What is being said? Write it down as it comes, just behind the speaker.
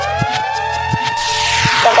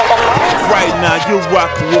Right now, you're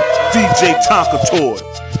rocking with DJ Tonka Toy.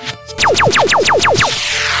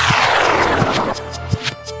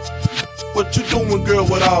 What you doing, girl,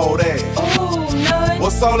 with all that? Ooh, none.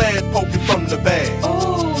 What's all that poking from the bag?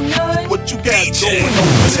 Ooh, none. What you got going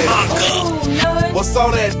over there? Ooh, none. What's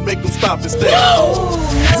all that make them stop and stare? Ooh,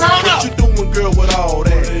 none. What you doing, girl, with all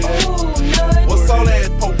that? Ooh, none. What's all that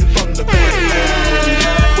poking from the bag?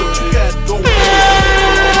 What you got going on?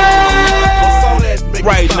 What's all that make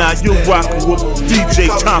Right them now, stop you're and stare? rocking with DJ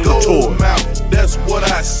Tonka Toy. That's what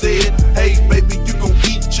I said. Hey, baby, you gon'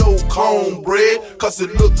 eat your cornbread, cause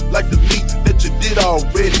it looks like the meat that you did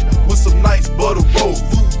already, with some nice butter roll,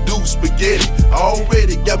 voodoo spaghetti.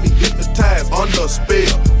 Already got me hypnotized under a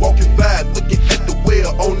spell. Walking by, looking at the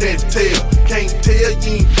well on that tail. Can't tell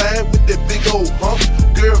you ain't fine with that big old hump.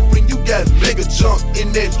 Girlfriend, you got mega junk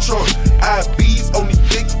in that trunk. IBs on these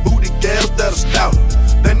big booty gals that'll stout her.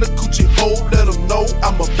 Then the coochie hole, let them know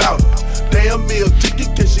I'm about her. Damn meal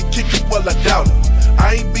ticket, can she kick it while I doubt her?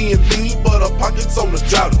 I ain't being mean, but her pockets on the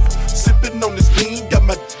droughter. Sipping on this lean, got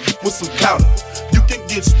my with some powder. You can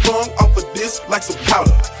get sprung off of this like some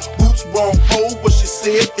powder. Boots wrong hole, what she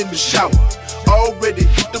said in the shower. Already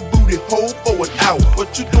hit the booty hole for an hour.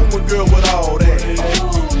 What you doing, girl, with all that?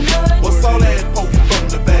 What's all that poking from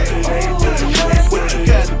the bag? What you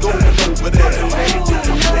got going over there?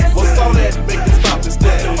 What's all that making stop and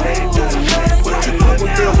stare? What you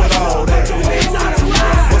doing, girl, with all that?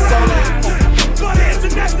 What's all that?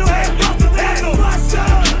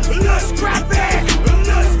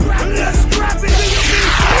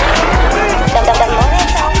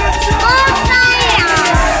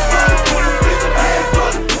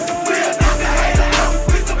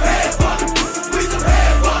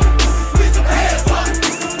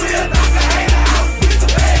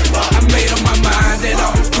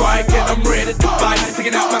 I'm ready to fight,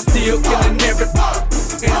 taking out my steel, killing everybody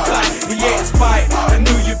inside. Yeah, it's fight. I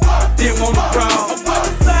knew you didn't want to brawl. What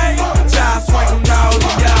to say? Child swing on all of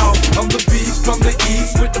y'all. I'm the beast from the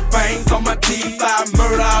east with the fangs on my teeth. I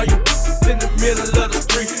murder all you in the middle of the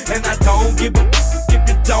street, and I don't give a if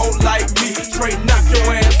you don't like me. Straight knock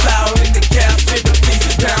your ass out in the captivity.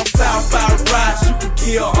 Down south I ride, shoot and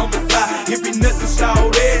kill, homicide. If you nothing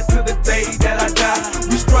short there to the day that I die.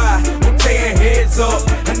 We strive, we're tearing heads up,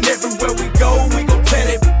 and everywhere we go, we gon' tear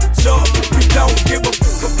that bitch up. We don't give a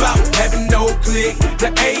fuck about having no click.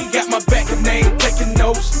 The A got my back and they ain't taking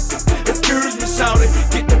no shit. Excuse me, shawty,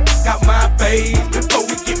 get the fuck out my face before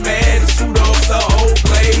we get mad and shoot up the whole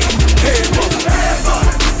place. Head up,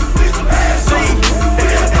 see,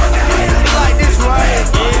 like this right?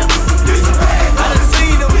 Yeah. I done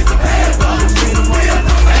seen them.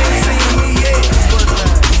 I ain't seen me yet,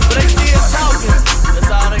 but they still talking. That's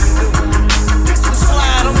all they can do. Just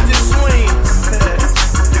slide, I'ma just swing.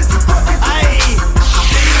 Ayy.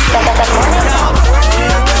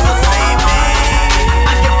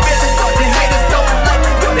 I can feel it. The haters don't like me.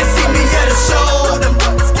 They see me at a show. Them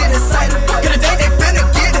s get excited. Cause the day they finna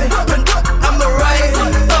get it. I'm a riot.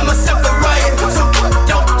 I'm myself a riot. So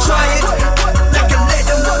don't try it. I can let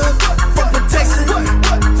them from protection.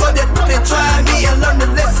 For that they try me and learn the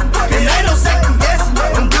lesson. And ain't no second guessing.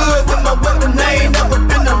 I'm good with my weapon. I ain't never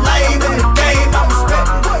been a lame in the game. I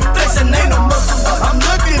respect it. Flexing ain't no muscle. I'm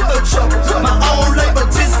looking for trouble. My own label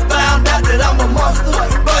just found out that I'm a monster.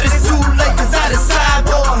 But it's too late cause I decide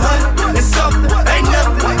for 100 and something. Ain't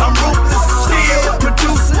nothing. I'm ruthless. Still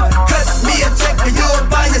producing. Cut me a check and you'll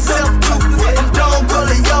buy yourself too. I'm done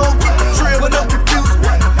bullying, yo. Get the drill when I'm confused.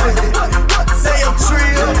 Say I'm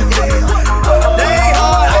trill. They ain't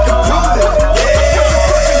hard, I can prove it.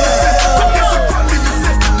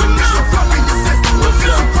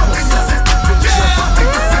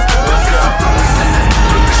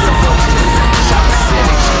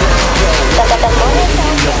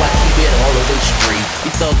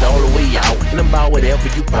 All the way out, and about whatever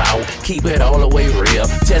you bout. Keep it all the way real,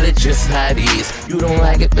 tell it just how it is. You don't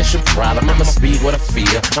like it, that's your problem. I'ma speak what I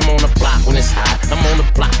feel. I'm on the block when it's hot, I'm on the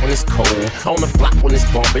block when it's cold. On the block when it's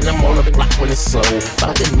bumping, I'm on the block when it's slow.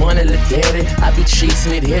 About that money, look daddy, I be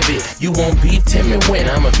chasing it heavy. You won't be timid when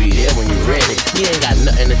I'ma be there when you're ready. You ain't got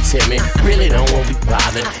nothing to tell me, really don't wanna be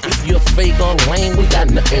bothered. If you're fake or lame, we got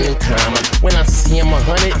nothing in common. When I see him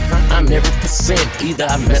 100, I'm every percent. Either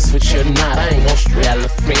I mess with you or not, I ain't gon' straddle the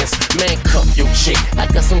fence. Man, cuff your chick, I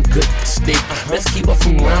got some good stick. Let's keep her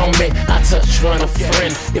from around me. I touch her and a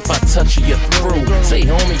friend. If I touch you, you're through. Say,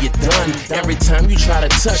 homie, you're done. Every time you try to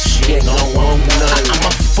touch, she ain't gon' want none. I'm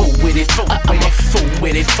a fool with it. I'm a fool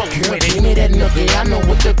with it. Girl, give me that nookie, I know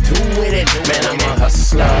what to do with it. Man, I'm a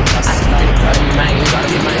hustler. I keep it cutting, man. Gotta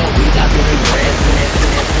get my own week, I do it red.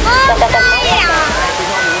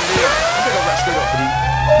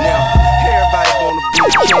 Now,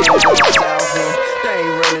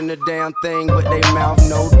 damn thing but they mouth,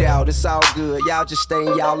 no doubt. It's all good, y'all just stay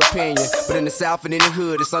in y'all opinion. But in the South and in the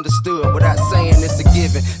hood, it's understood without saying it's a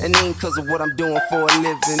given. And ain't cause of what I'm doing for a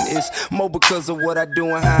living, it's more because of what I do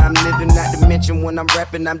and how I'm living. Not to mention when I'm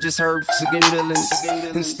rapping, I'm just heard singing villains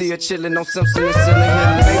and still chilling on Simpson and Silly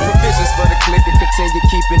Hill. Make provisions for the click and continue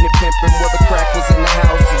keeping it pimping. Where the crack was in the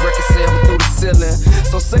house, the record sale through the ceiling.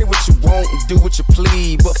 So say what you want and do what you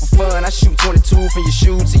please, but for fun, I shoot 22 from your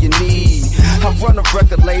shoe to your knee. I run a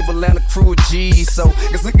record label and a crew of G's, so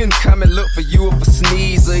cause we can come and look for you if I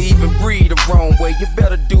sneeze or even breathe the wrong way. You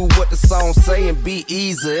better do what the song say and be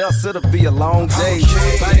easy, else it'll be a long day.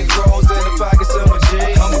 Bank rolls in the pockets of my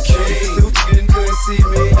jeans. I'm a king. Suit you getting couldn't see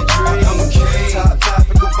me in your dreams. I'm a king. Top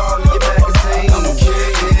topic of all of your magazines. I'm a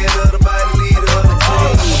king. Head of the body, leader of the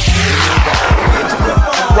team.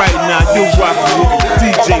 Right now, you're rocking with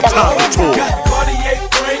DJ Tonka Toy. Got 48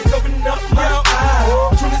 brain coming up my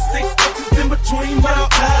eye. 26 inches in between my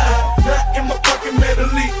eyes. Not in my pocket, man,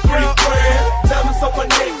 elite 3 grand. Diamonds on my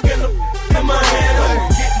neck and in my hand. I'ma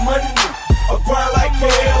get money, I grind like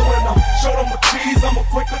hell. When I'm short on my cheese, I'ma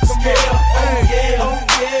quick to scale. Oh yeah, oh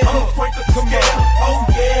yeah, I'ma quick to scale. Oh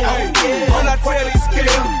yeah, oh yeah. When I tell these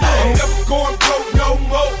scales, I'm never going broke no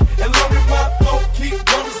more. And long as my folk keep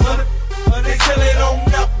going, son. They tell it on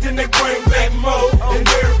up, then they bring back more. And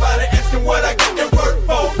everybody asking what I got that work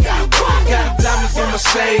for. Got diamonds on my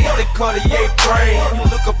shade, they Cartier brain. You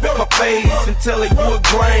look up at my face and tell it wood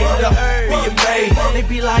grained up. Be amazed, they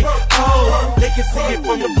be like, oh, they can see it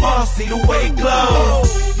from the bar, see the way it glows.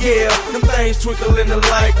 Yeah, them things twinkle in the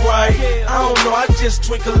light, right? I don't know, I just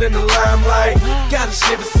twinkle in the limelight. Got a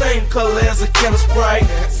shit the same color as a can of Sprite.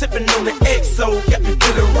 Sipping on the XO, got me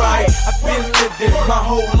feeling right. I've been living my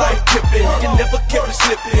whole life tipping. You never kept me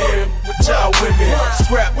slipping with y'all women.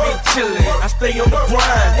 Scrap me chillin', I stay on the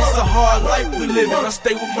grind. It's a hard life we living, I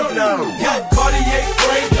stay with my numb. Got Cartier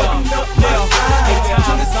brain coming up my eyes.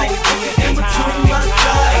 26 inches in between my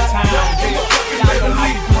thighs.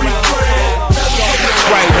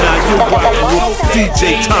 Right now, you're rocking with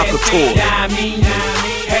DJ Tonka Toy.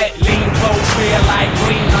 Hat lean clothes, red like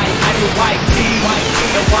green, like ice and white tea,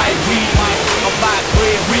 and white weed. I'm by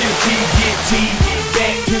bread, real tea, get tea.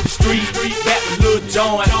 Back to the street, back to Lil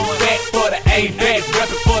John, back for the A, back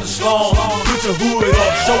reppin' for the slum. Put your hood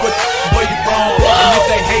up, show it where you from. And if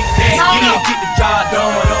they hate that, get the job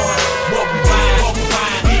done. What we rhyme,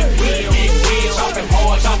 big wheel, chopping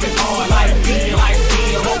hard, like beer,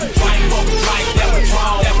 what we drink, that we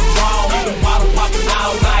draw. Keep the bottle popping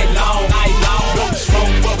all night long. What we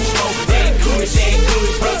smoke, that good,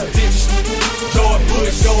 presidential, George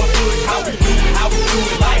Bush, how we do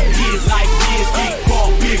it like this, get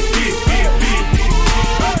caught, big.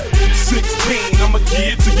 16, I'ma give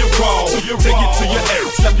it to you raw. Take it to your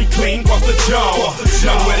ass, slap you clean, cross the jaw.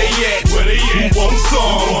 Where they at? Who want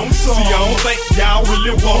some? See, I don't think y'all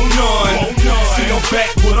really want none. See, I'm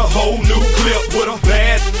back with a whole new clip, with a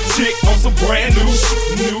bad chick on some brand new.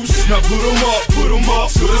 Now put 'em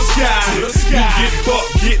up to the sky. You get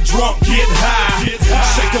fucked, get drunk, get high.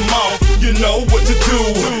 Shake 'em off, you know what to do.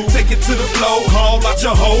 Take it to the floor, call out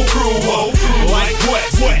your whole crew. Like what?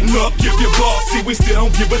 Look, if you buck, see we still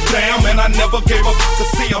don't give a damn. And I never gave up to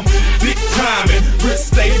see 'em big timing. Wrist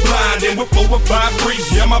stay blinding with 4 or 5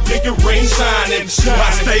 freaks. Yeah, my pinky ring shining.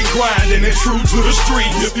 I stay grinding and true to the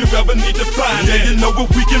street. If you ever need to find it, you know where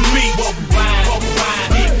we can meet. What we rhyme,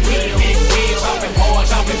 big wheel, chopping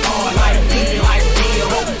hard, like beer,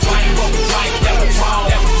 what we drink, that we draw.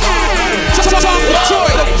 Tonka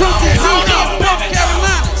Toy, the Tonka Toy in North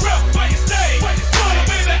Carolina.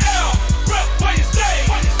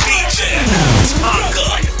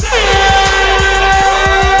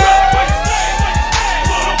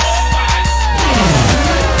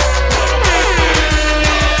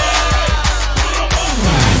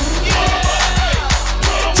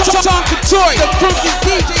 Tonka Toy, the Tonka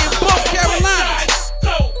DJ in both Carolinas.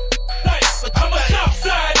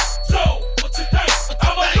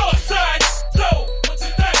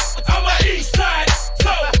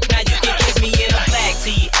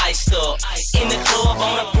 In the club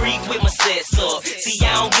on a freak with my sets up. See,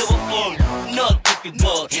 I don't give a fuck, nothing if it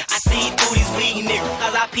bug. I see through these weed niggas,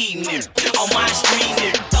 cause I pee niggas. On my street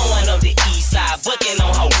niggas, throwing up the east side, bucking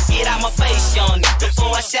on hoes. Get out my face, young nigga,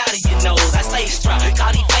 before I shout at your nose. I stay strong,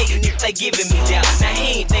 call these fake niggas, they giving me down. Now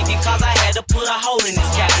he ain't thinking cause I had to put a hole in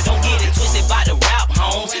this guy. Don't get it twisted by the rap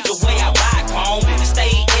homes, the way I ride chrome.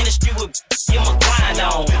 Stay in the street with get my grind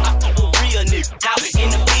on. I fuck a real nigga, out in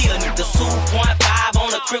the field, nigga. 2.5 on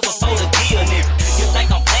the crib before the deal, nigga. You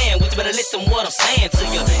think I'm playing with you, better listen what I'm saying to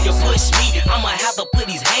you. You push me, I'ma have to put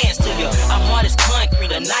these hands to you. I'm hard as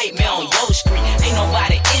concrete, a nightmare on your street. Ain't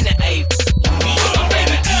nobody in the A. Me, I'm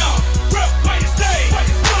baby D.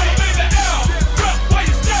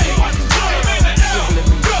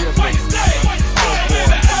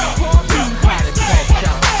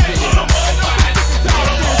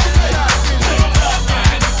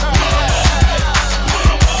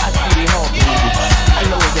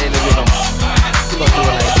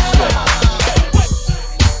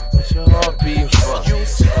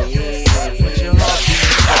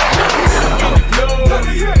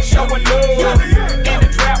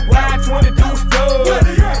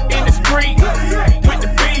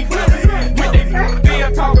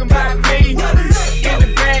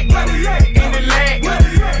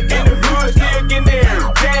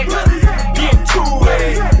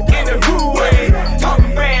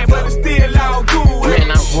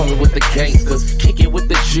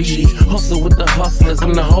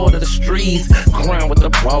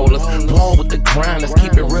 ballers. Ball with the grinders,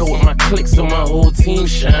 keep it real with my cliques so my whole team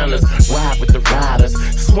shiners. Ride with the riders,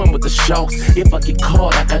 swim with the sharks. If I get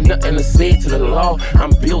caught, I got nothing to say to the law.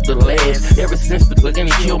 I'm built to last. Ever since the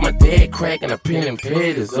beginning, killed my dad, cracking a pen and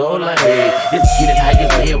pad is all I had. Let's get it how you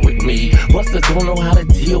live with me. Busters don't know how to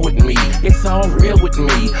deal with me. It's all real with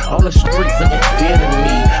me. All the streets are fair to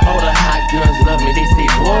me. All the hot guns love me. They say,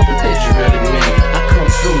 boy, but they drilling me. I come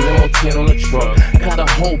through, limo 10 on the truck. Got a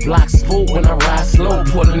whole block spool when I ride slow.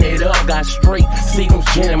 Pulling it up, got straight. See them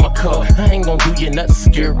gin in my cup. I ain't gonna do you nothing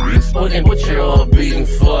scary. What your heart beating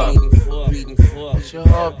for? What your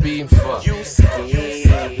heart beating for? You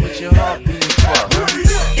scared? What your heart beating for?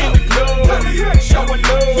 In the club, showing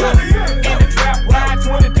love. In the trap rides,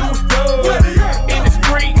 wanna do stuff. In the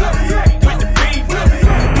street, with the beef. When they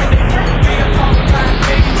talk about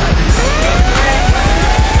me.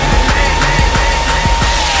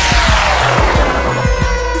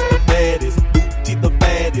 It's the baddest, booty the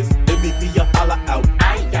baddest. Let me be your holla out.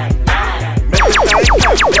 Make the thing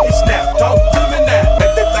clap, make it snap. Talk to me now.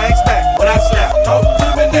 Make the thing snap when I slap. Talk to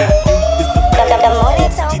me now. It's the baddest,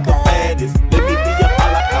 booty the baddest. Let me be your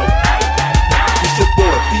holla out. It's your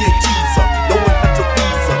boy, be a teaser. No one had to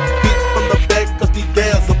visa. Beat from the back, cause the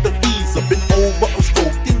gas up the easer. Been over a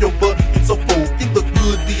stroke in your butt. It's a folk in the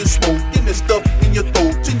good, be a smoking and stuff in your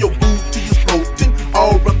throat. In your booty is floating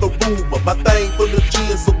all around the room. My thing full of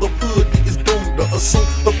gin, so the hoodie is doomed to assume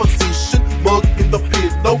the position. Mug in the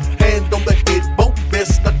pillow, hand on the headboard.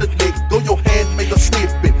 Best not to let go, your hand make a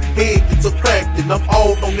slipping. Head gets a cracking, I'm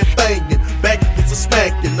all on that thingin'. Back gets a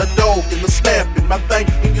smacking, a dog in the slapping. My thing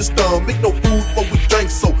in your stomach, no food for we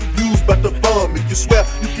drink, so use by the bum. If you swear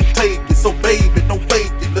you can take it, so baby, don't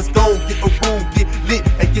fake it. Let's go and get a room, get lit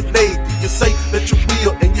and get naked. You say that you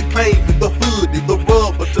will and you claim in the hoodie, the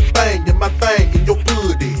rubber, the thing and my thing in your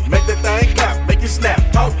hoodie. Make that thing clap, make it snap.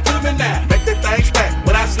 Talk to me now. Make that thing snap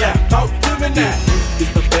when I slap. Talk to me now.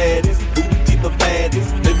 It's the baddest, booty the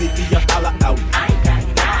baddest. Let me be your holla out.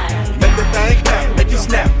 Make that thing clap, make it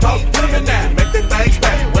snap. Talk to me now. Make that thing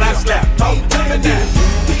snap when I slap. Talk to me now.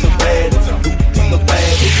 It's the baddest, booty the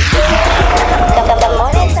baddest.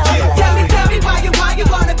 Tell me why you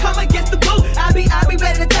wanna come against the blue? I be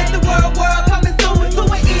ready to take the world coming soon. To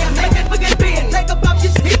an end, make it forget being. Take up off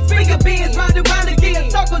your shit, bring your beans, round and round again.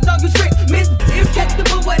 Circles on your trick, miss. If catch the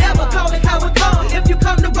boo, whatever, call it how it comes. If you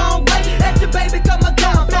come the wrong way, let your baby come a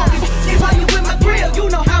gun. See why you in my grill, you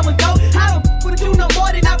know how it go. I don't with you no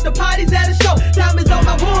more than after parties at a show. Time is on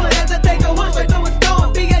my wood as I take a hood straight through a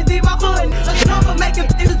storm. BAZ my hood, a number making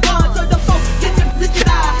this gone. So the folks get your blitzed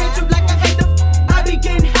eye, hate you like I hate the. I be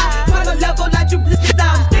getting high, trying to level like you blitzed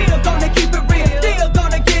eye. Still gonna keep it real, still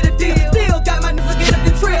gonna get a deal. Still got my niggas get up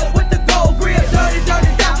the trail with the gold grill. Dirty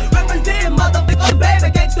out, represent motherfucker, baby.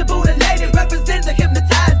 Gangsta Buddha lady, represent the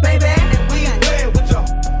hypnotized, baby. We ain't playing with y'all.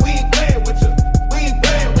 We ain't playing with y'all. We ain't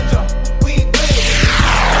playing with y'all. We ain't playing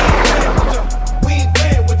with y'all. We ain't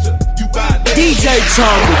playing with y'all. You violate. DJ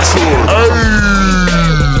Tonka Toy.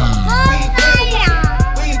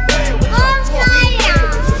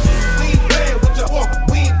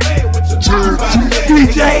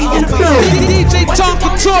 DJ Tonka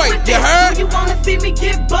Toy, you heard? You wanna see me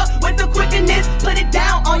get bucked with the quickness? Put it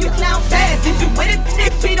down on your clown fast. If you with it,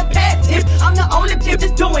 it be the past. If I'm the only tip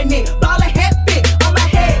that's doing it, ball a head fit on my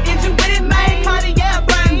head. If you with it, man, Cartier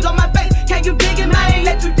frames on my face. Can you dig it, man?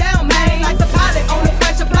 Let you down, man. Like the pilot on the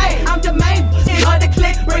pressure plane. I'm the main, on the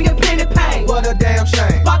click, bringing plenty pain. What a damn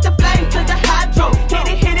shame. Brought the flame to the hydro.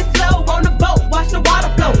 Hit it slow on the boat. Watch the water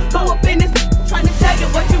flow. Go up in this, trying to tell you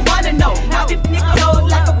what you wanna know. Now if nigga knows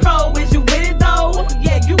like a pro, is you with it though?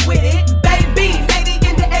 Yeah, you with it, baby. Lady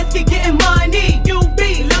in the S keep getting money. You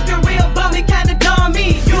be looking real bummy, kinda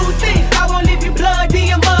dummy. You think I won't leave you bloody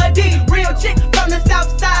and muddy? Real chick from the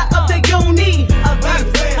south side of the uni.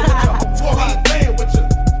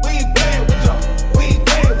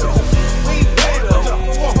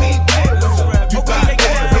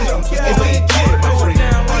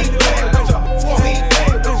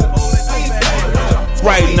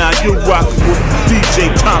 Right now, you're rocking with DJ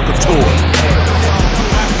Tonka Toy.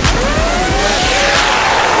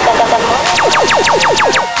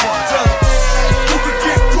 You can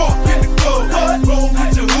get caught in the club. Roll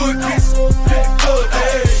with your hood, get in the club,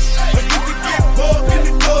 hey. Or you can get bugged in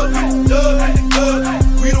the club, in the club.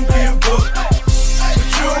 We don't give up. But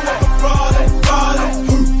you don't want the problem.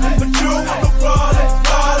 But you don't want the problem.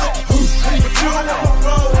 But you don't want the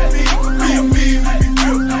problem. Me and me, we be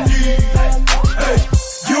real, yeah. Hey,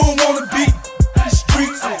 you don't wanna be the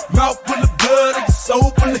streets, mouth full of blood and soul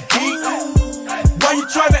full of heat. Why you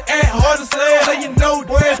tryna act hard to say it? You know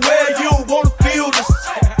where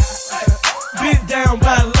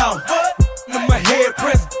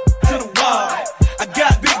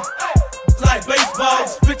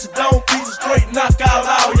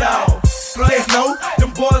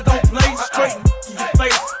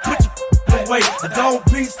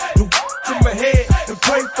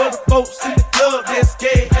folks in the club that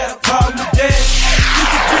scared, got a problem with that. You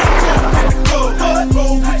can get drunk in the club,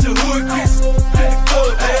 roll with your hood, get smoked in the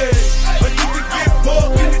club, hey. Or you can get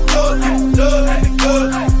bugged in the club, get dug in the club.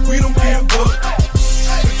 We don't give up.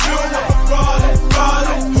 But you don't want no problem,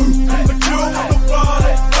 problem. But you don't want no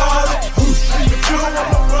problem, problem. But you don't want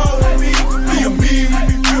no problem with me. Be a me, we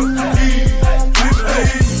be real to me.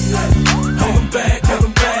 Hold them back, hold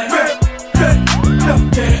them back. Hold them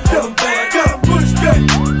back, gotta push back.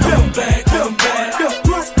 Hold them back, hold them back.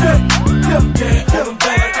 Push back, hold them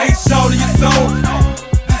back. Ain't short of your soul.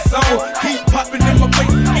 This song keep popping in my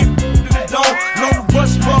face, keep in the dome. No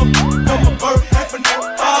rush, from my birth. If I never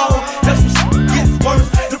fall, that's when shit gets worse.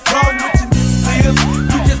 The problem with you is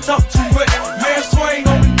you just talk too much. Man, swing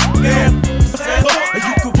on the damn. And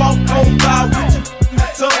you can walk on by with your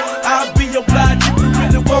tongue. I'll be your blind if you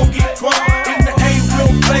really won't get drunk. In the A, we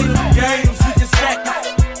don't play them games. We just stack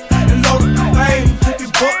and load up the fame. You can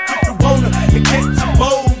buck if you wanna and catch a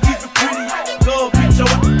bowl. Give it pretty, love, bitch, your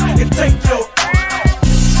and take your.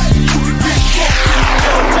 You can get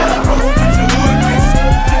drunk, roll with your hood, get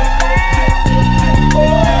smoked.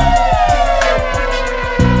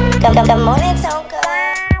 Good morning, Tonka.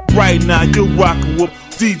 Right now, you're rocking with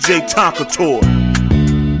DJ Tonka Toy.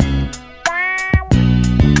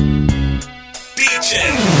 DJ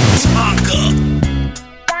Tonka.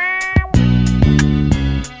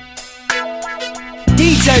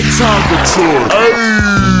 DJ Tonka Toy.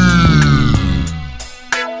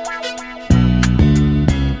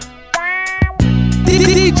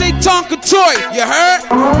 DJ Tonka Toy, you heard?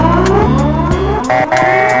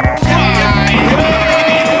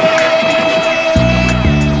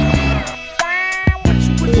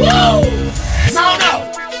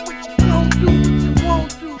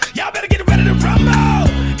 Y'all better get ready to rumble.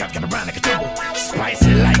 Got around like a tumble.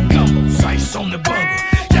 Spicy like gumbo. Spice on the bungle.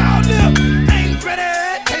 Y'all live, ain't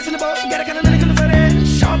ready. Tasting the boat, gotta get a minute to the fetty.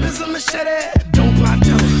 Sharp as a machete. Dope I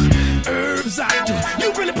do, herbs I do.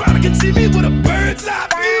 You really probably can see me with a bird's eye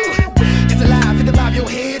view. It's alive, in the vibe, your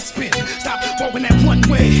head spin. Stop walking that one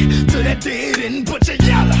way to that dead end. Put your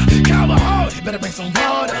yellow, cover hard. Better bring some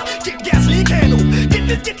water. Get gasoline candle. Get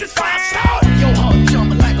this fire started. Your heart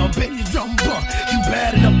jumping like a baby drum bump. You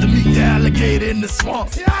bad enough to meet the alligator in the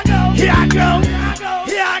swamp. Here I go. Here I go.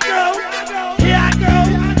 Here I go. Here I go.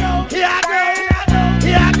 Here I go.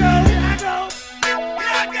 Here I go. Here I go.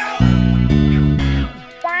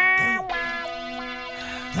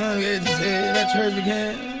 That church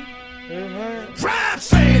began. Rhyme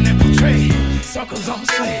saying and portray circles on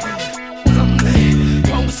slave. I'm late.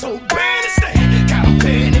 One was so bad as they got them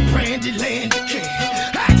paying and brandy land decay.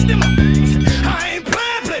 Ask them, I ain't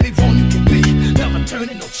playing, play the phone you can be. Never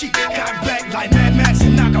turning no cheek. Got back like Mad Max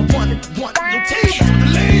and I got one. No taste for the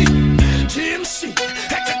lane. GMC,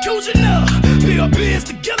 executioner. B.O.B. is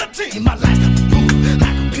the guillotine. My life's the food.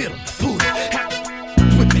 Like a pit on the pool.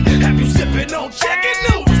 With me, have you sipping on chicken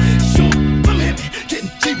noodles? Sure, I'm heavy. Getting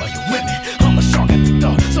cheap while you with me. I'm a shark at the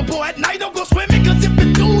door. So boy, at night don't go swimming. Cause if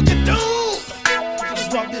you do, you do.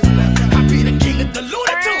 Just walk this left. I be the king of the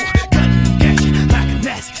Looney Tunes. Cutting and gashing like a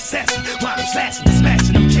nasty assassin. While I'm slashing and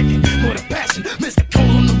smashing, I'm kicking for the passion. Mr.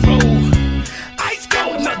 Cole on the road. Ice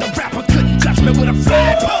cold, another rapper couldn't touch me with a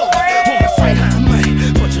flagpole. Wanna fight how I'm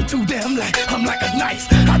like, but you're too damn light. I'm like a knife.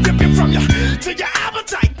 I rip it from you to your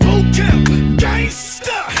appetite. Boot camp,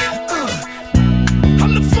 gangster.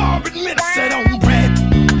 I'm the foreign minister, don't brag.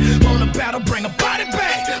 On a battle, bring a body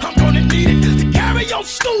bag. I'm gonna need it to carry your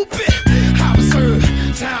stupid. I was heard,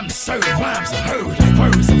 time to serve. Rhymes are heard like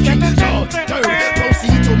words of king. Dog to third,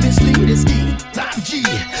 proceed to mislead and ski. Time G,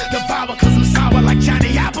 devour cause I'm sour like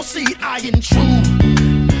Johnny Appleseed. I intrude,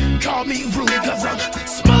 call me rude cause I'm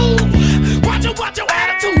smooth. Watch your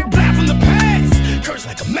attitude, black from the past. Curse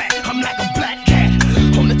like a Mac, I'm like a black cat.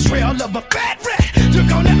 On the trail of a fat rat. You're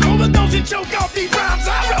gonna overdose and choke off these rhymes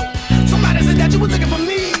I wrote. Somebody said that you was looking for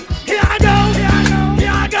me. Here I go, here I go,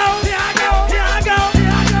 here I go, here I go, here I go,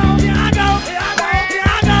 here I go, here I go, here I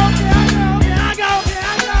go, here I go,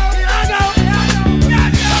 here I go, here I go, here I go,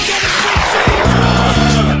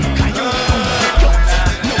 here I go,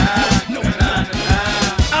 here I go.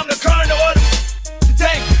 I'm the colonel of the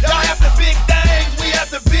tank. Y'all have the big things, we have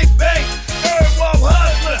the big bank. Third world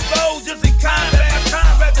hustlers, soldiers in combat.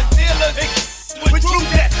 Combat the dealers with truth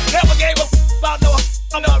that never gave a about no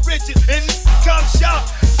riches. And come shop,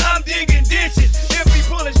 I'm digging ditches. If we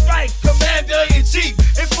pulling strike, commander in chief.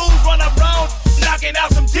 If fools run up wrong, knocking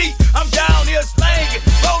out some teeth. I'm down here slanging,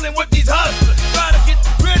 rolling with these hustlers. Trying to get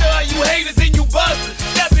rid of you haters and you busters.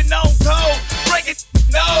 Stepping on toes, breaking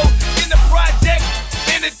nose. In the project,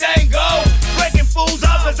 anything goes. Breaking fools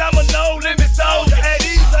off cause I'm a no limit soldier. At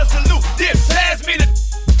ease, a salute. Dip, pass me the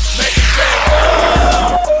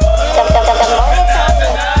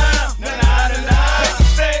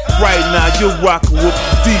rockin' with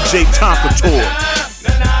DJ Tonka Toy.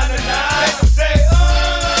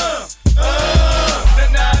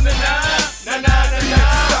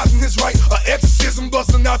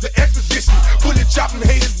 Busting out the expedition, fully chopping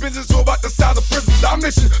haters' business, so about the size of prisons. Our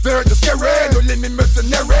mission, they heard the scary, no limit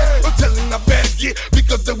mercenary. I'm telling I better get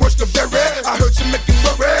because the worst of their red. I heard you making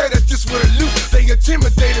worry that this would loot. They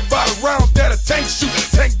intimidated by the rounds that a tank shoot.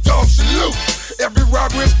 Tank dogs salute. Every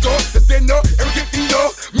robber is gone, that they know, everything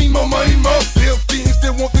know. Me more money, more bill fiends.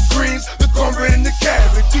 They want the greens, the cornbread and the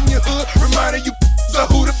cabbage. In your hood, reminding you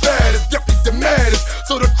who the baddest, definitely the maddest.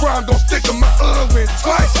 So the crime don't stick on my went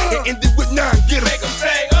twice and ended with 9. Get 'em. Make 'em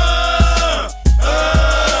say, na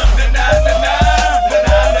na na na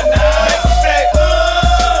na na na. Make 'em say,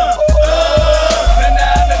 na na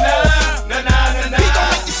na na na na na. He gon'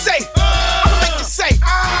 make you say, I'ma make you say,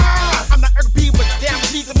 I'm not RB, but damn,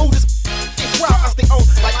 G's the mood is proud. I stay on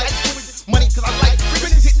like ice, money 'cause I like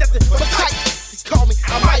riches, hit nothing but tight. He call me,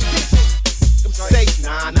 I might hit you. Them say,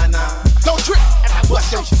 nah nah nah. Don't trip, and I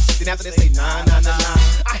bust your shit. Then after they say, nah nah nah nah.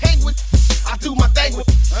 I hang with, I do my thing with.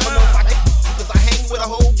 I know if I hate, cause I hang with a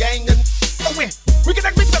whole gang and oh win. We can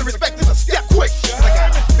we better respect this a step quick. I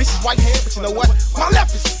got this is white hair, but you know what? My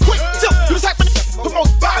left is quick. Tilt, you the type of promote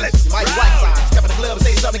violence. You might right side, step in the club and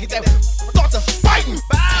say something, get that thought to fighting.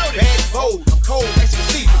 Bad, bold, I'm cold, as you can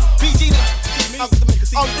see. BG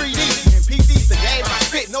on 3D, and PC the game I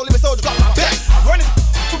spit, no limit soldiers off my back. I'm running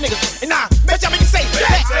two niggas, and I bet y'all make it say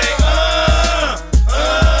back.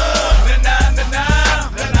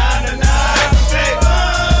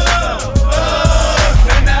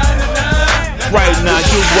 Right now,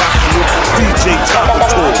 you're rocking with DJ Tonka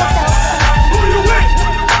Toy. Who you with?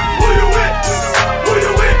 Who you with? Who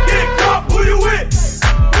you with? Get caught. Who you with?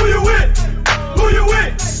 Who you with? Who you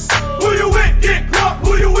with? Who you with? Get caught.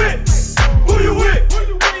 Who you with? Who you with?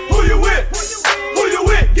 Who you with? Who you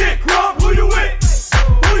with? Get caught. Who you with?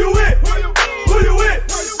 Who you with? Who you with?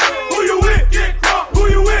 Who you with? Get caught. Who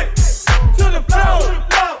you with? To the flow,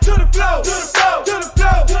 to the flow, to the flow, to the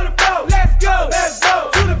flow, to the flow. Let's go, let's go.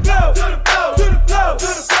 To the flow, to the flow, to the flow, to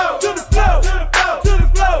the flow, to the flow, to the flow, to the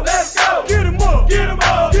flow. Let's go. Get 'em all, get 'em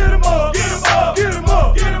all, get 'em all, get 'em all, get 'em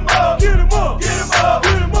all, get 'em all, get 'em all, get 'em all, get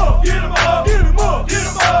 'em all, get 'em all, get 'em all, get 'em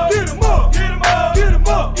all, get 'em all, get 'em all, get 'em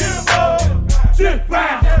all, get 'em all. Just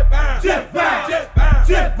bounce, just bounce, just bounce,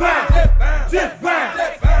 just bounce, just bounce,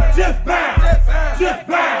 just bounce,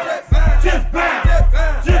 just bounce,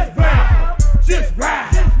 just bounce, just ride,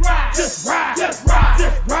 just ride, just ride, just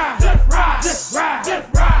ride, just ride, just ride, just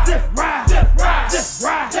ride, just ride, just ride, just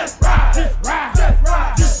ride, just ride, just ride, just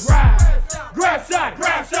ride, just ride. Grab shot,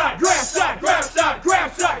 grab shot, grab shot, grab shot,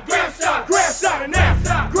 grab shot, grab shot, grab shot, and now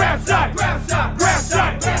grab shot, grab shot, grab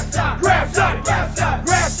shot, grab shot, grab shot, grab shot,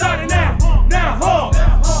 grab shot, and now hold,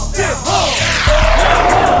 just hold.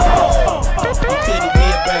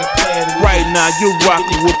 Right now, you're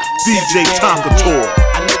rocking with DJ Tonka Toy.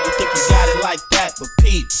 I know you think you got it like that, but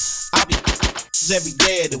peep, I be every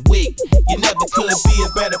day of the week. You never could be a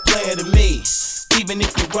better player than me. Even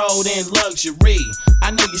if you rode in luxury,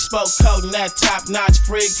 I know you spoke code in that top-notch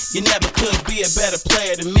freak. You never could be a better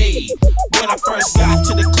player than me. When I first got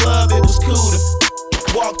to the club, it was cool to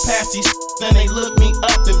walk past these then they look me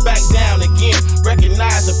up and back down again.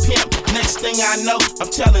 Recognize a pimp. Next thing I know, I'm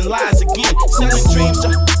telling lies again. Selling dreams to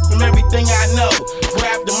from everything I know.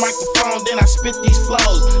 Grab the microphone, then I spit these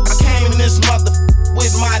flows. I came in this mother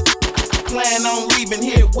with my plan on leaving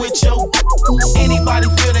here with your. Anybody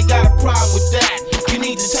feel they got a problem with that? You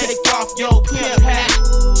need to take off your pimp hat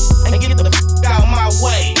and get the out my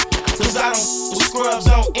way. Cause I don't scrubs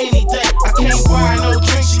on any day. I can't buy no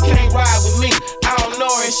drink, she can't ride with me. I don't know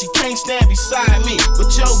her and she can't stand beside me. But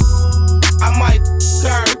yo, I might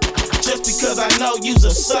her just because I know you's a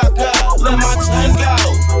sucker. Let my tongue go.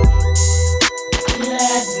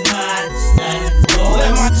 Let my tongue go.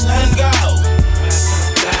 Let my tongue go.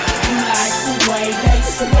 You like the way they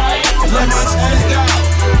sway. Let my tongue go.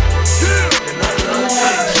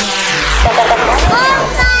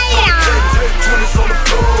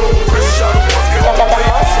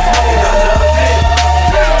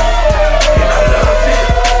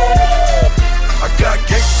 I got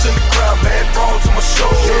gangsters in the crowd, bad brawls on my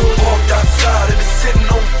shoulders. Walked outside and it's sitting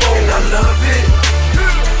on fold. And I love it.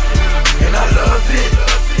 And I love it.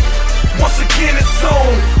 Once again it's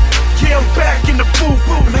on. Yeah, I'm back in the booth.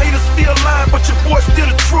 Them haters still lying, but your boy still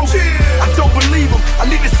the truth. I don't believe them, I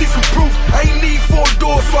need to see some proof. I ain't need 4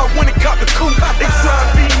 doors, so I went and caught the coupe. They try to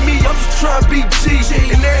be me, I'm just trying to be G.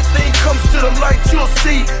 And everything comes to the light, you'll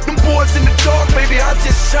see. Them boys in the dark, baby, I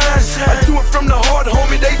just shine. I do it from the heart,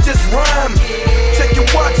 homie, they just rhyme. Check your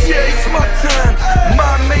watch, yeah, it's my time.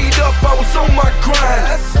 Mind made up, I was on my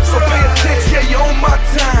grind. So pay attention, yeah,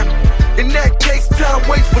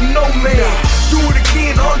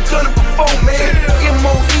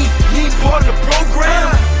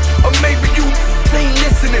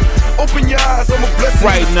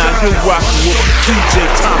 Right now, you're rocking with DJ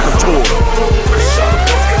Tonka Toy.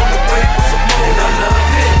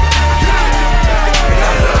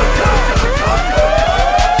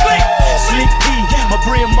 Slick P, my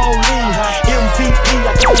brand Moline, MVP,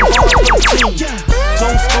 I got them all on the team.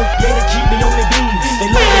 Don't scope, yeah, they keep me on the beam. They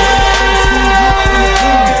love me when the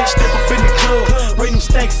team step up in the club, bring them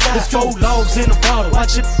stacks out. There's 4 logs in a bottle,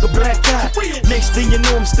 watch it, the black eye. Next thing you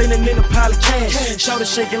know, I'm standing in a pile of cash. Shawty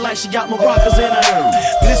shaking like she got Maraccas in her hair.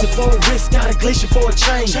 Blizzard for a wrist, got a glacier for a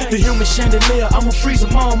chain. The human chandelier, I'ma freeze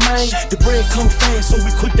them all, man. The bread come fast, so we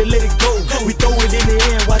quick to let it go. We throw it in the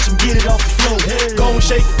air, watch them get it off the floor. Go and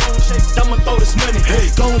shake, I'ma throw this money.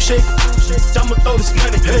 Go and shake, I'ma throw this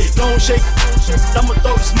money. Go and shake, I'ma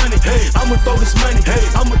throw this money. I'ma throw this money.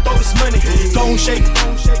 I'ma throw this money. Go and shake,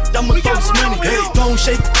 I'ma throw this money. Go and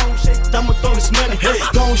shake, I'ma throw this money.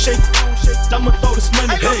 Go and shake, I'ma throw this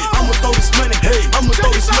money. I'ma throw this money. I'ma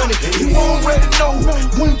throw this money. You already know,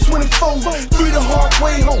 124, 3 the hard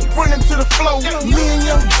way home, running to the flow. Me and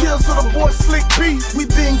Young Jills of the boy Slick B. We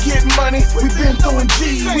been getting money, we been throwing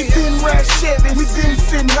G's. We been rap Chevy, we been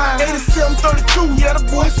sitting high. 8732, yeah, the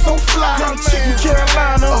boy so fly. Got a chick in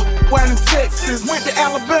Carolina, white in Texas. Went to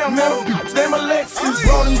Alabama, damn Alexis.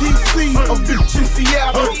 Brought in DC, a bitch in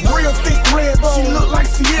Seattle. Real thick red, she look like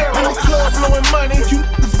Sierra. In the club blowing money, you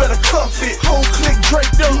niggas better cuff it. Whole click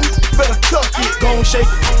Drake, though, better tuck it. Go and shake,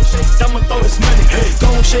 I'ma throw this money. Go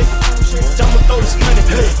and shake, I'ma throw this money.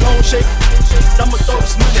 Go and shake, I'ma throw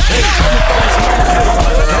this money. I'ma throw this money.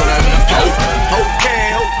 Okay.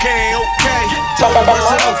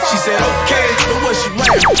 She said okay, but what she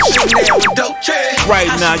wearing? Chanel and Dolce. Right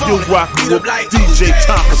now, you're rocking with DJ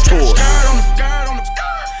Tonka Toy.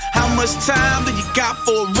 How much time do you got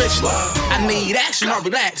for a ritual? I need action or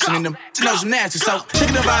relaxing in them knows nasty. So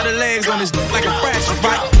shaking up all the legs on this like a fraction.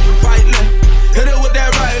 Right left, hit it with that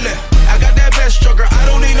right left. I got that best stroker, I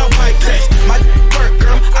don't need no pipe test. My work,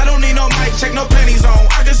 girl, I don't need no mic check, no pennies on.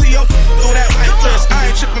 I can see your through that white dress.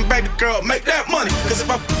 I ain't tripping back the girl, make that money. Cause if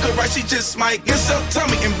I fuck her right, she just might get some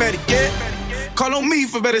tummy and better get. Call on me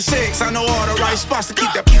for better sex. I know all the right spots to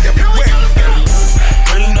keep that wet.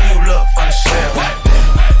 Girl, you know you look for the sale.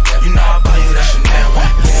 You know I buy you that Chanel.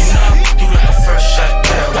 You know I fuck you like a fresh shot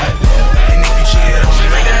there. And if you cheat, I'm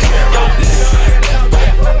gonna make that hair.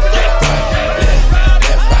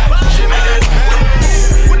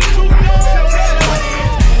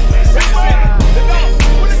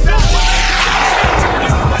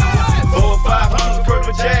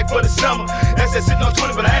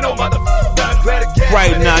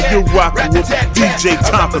 Right now, you're rocking with DJ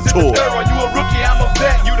Tonka Toy. You a rookie, I'm a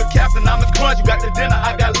vet. You the captain, I'm the crunch. You got the dinner,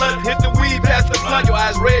 I got lunch. Hit the weed, pass the blunt. Your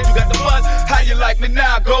eyes red, you got the fun. How you like me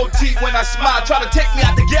now? Gold teeth when I smile. Try to take me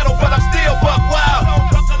out the ghetto, but I'm still buck wild.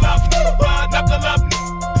 Knuckle up,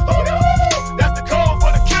 that's the code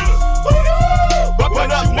for the killers. Buckle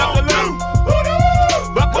up, knuckle up.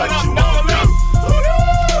 Buckle up, knuckle up.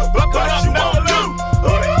 Buckle up, knuckle up.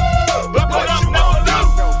 Buckle up, knuckle up.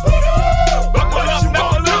 Buckle up,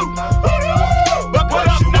 knuckle up. Buckle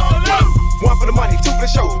up, knuckle up. One for the money, two for the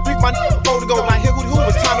show. Three for my four to go. Now here who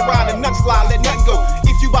it's time to ride and nothing slide, let nothing go.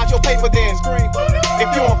 If you bought your paper, then scream. If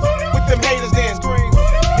you on with them haters, then scream.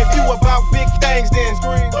 If you about big things, then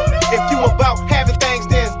scream. If you about having things,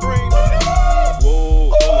 then scream. Whoa,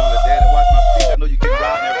 hold on, Daddy, watch my feet. I know you can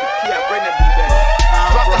ride and everything. Yeah, bring that dude back.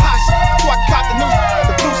 Drop the hot shit, so I caught the news.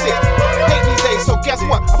 The blue shit, hate these days, so guess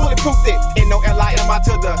what? I bulletproofed it. Ain't no L-I-M-I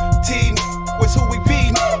to the T. Was who we be.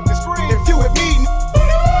 If you with me,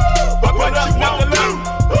 buckle up, knuckle up.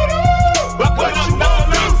 Buckle up,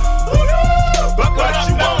 knuckle up. Buckle up,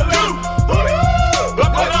 knuckle up.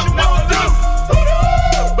 Buckle up, knuckle up.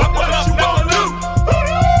 Buckle up, knuckle up.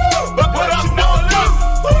 Buckle up, knuckle up.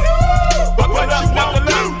 Buckle up,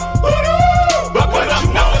 knuckle up. Buckle up,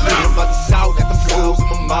 knuckle up. about the south, got them flows in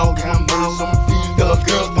my mouth, got my moves on my feet.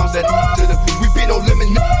 Girls bounce that to the beat. We been on limit,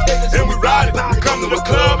 and we ride it. Come to the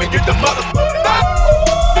club and get the mother.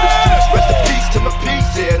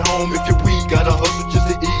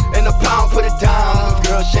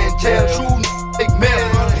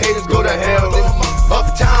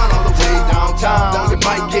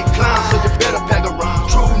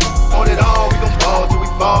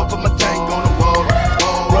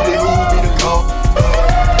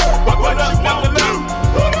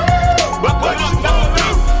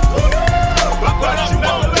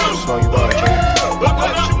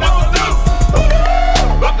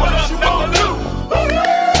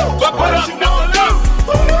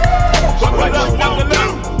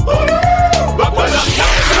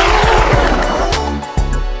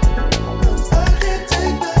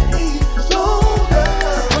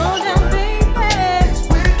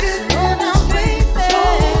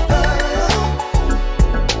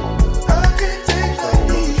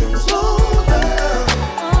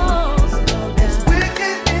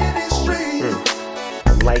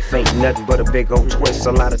 with a big old twist.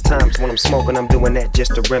 A lot of times when I'm smoking, I'm doing that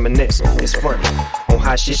just to reminisce. It's funny on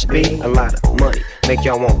how shit should be. A lot of money make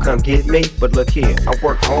y'all won't come get me. But look here, I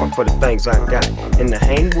work hard for the things I got. And the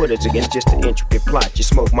hang with it's against just an intricate plot. You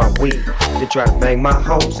smoke my weed, to try to bang my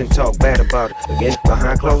hoes and talk bad about it again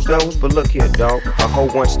behind closed doors. But look here, dog, a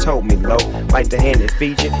hoe once told me, low, like the hand that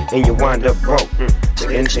feeds you and you wind up broke.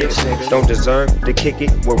 Skin chicks don't deserve to kick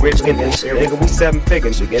it with rich niggas. Nigga, we 7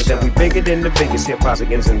 figures against and we bigger than the biggest hip-hop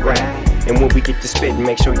against in rap. And when we get to spittin',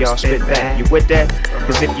 make sure y'all spit back. You with that?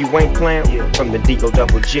 Cause if you ain't playing from the D-O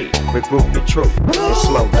double G, regroup your truth and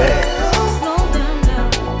slow down.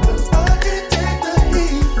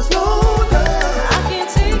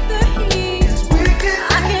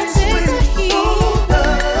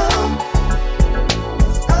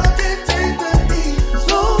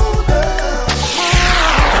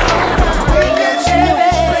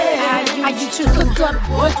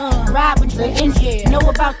 Ride with the engine, know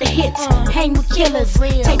about the hits, hang with killers,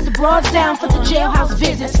 take the broads down for the jailhouse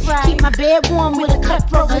visits, keep my bed warm with a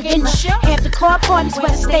cutthroat again. Have the car parties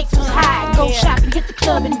where the stakes was high, go shopping, hit the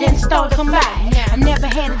club and then start come by. I never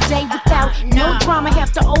had a day without no drama,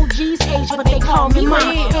 half the OGs age but they call me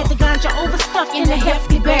mama. Had the ganja overstuffed in a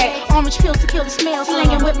hefty bag, orange pills to kill the smell,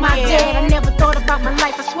 slinging with my dad. I never thought about my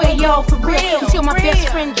life, I swear y'all for real, until my best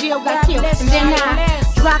friend Jill got killed, and then I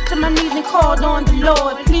dropped to my knees and called on the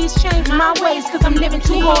Lord. Please change my ways, cause I'm living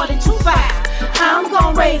too hard and too fast. How I'm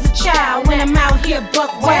gonna raise a child when I'm out here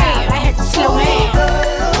buck wild? I had to slow down.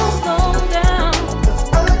 Slow down.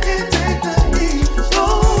 I can't take the heat.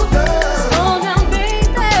 Slow down. Slow down, baby.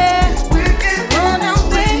 Slow down,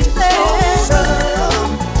 baby. Slow down.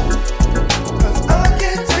 I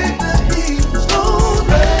can't take the heat. Slow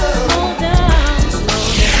down. Slow down. Slow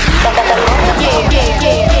down. Yeah.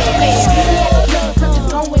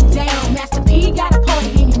 Got a party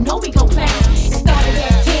and you know we gon' clown. It started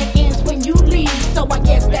at 10 ends when you leave, so I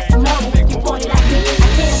guess that's tomorrow if you want it like me. I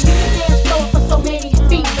can't see the dance floor for so many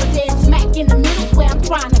feet, but there's smack in the middle's where I'm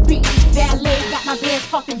trying to be. Valet got my bands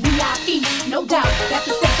parked in VIP, no doubt. That's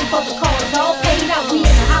the section for the cars all paid out. We in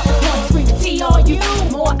the house one screaming T-R-U.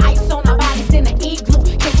 More ice on our bodies than an igloo.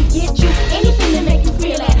 Can we get you anything to make you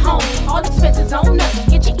feel at home? All expenses on us,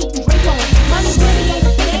 get you eating, drink on. Money really ain't a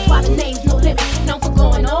thing, that's why the name's no limit. Known for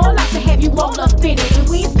going all out to have you roll up in it. And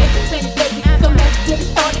we expect to spend it, baby. So let's get it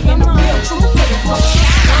started and the real truth is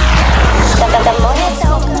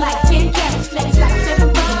like 10 cats, flex like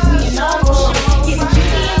 7 brothers, we in all roll. Getting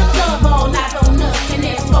jiggy in the club, all eyes on us. And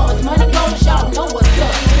as far as money goes, y'all know what's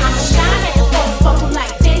up. I'ma shine at the folks, spoken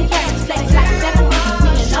like 10 cats, flex like 7 brothers,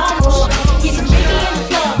 we in all roll. Getting jiggy in the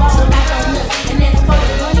club, all eyes on us. And as far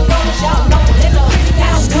as money goes, y'all know what's up.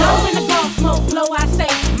 Got blow in the gun, smoke, blow, I say.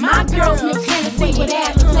 My girls mix Hennessy with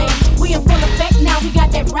Adelaide. We in full effect now, we got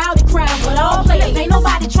that rowdy crowd. But all players, ain't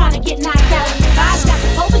nobody trying to get knocked out. Vibes got the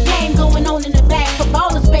poker game going on in the back for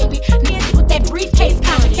ballers, baby. Niggas with that briefcase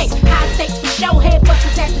complicate. High stakes for show, head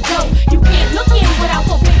busters at the door. You can't look in without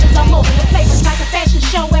 4 fingers or more. The place is like a fashion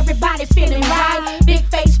show, everybody's feeling right. Big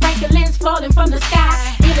face, Franklin's falling from the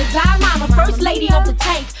sky. It is our mama, first lady of the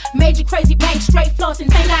tank. Major crazy bank, straight flossing,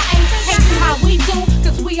 think I ain't hating how we do,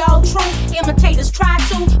 cause we all true. Imitators try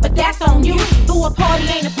to, but that's on you. Through a party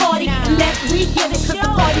ain't a party unless we give it, cause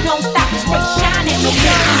the party don't stop. Straight shining, no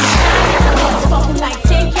spoken like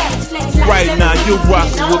 10 cats, flex like right now you're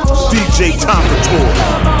rocking with DJ Tonka Toy.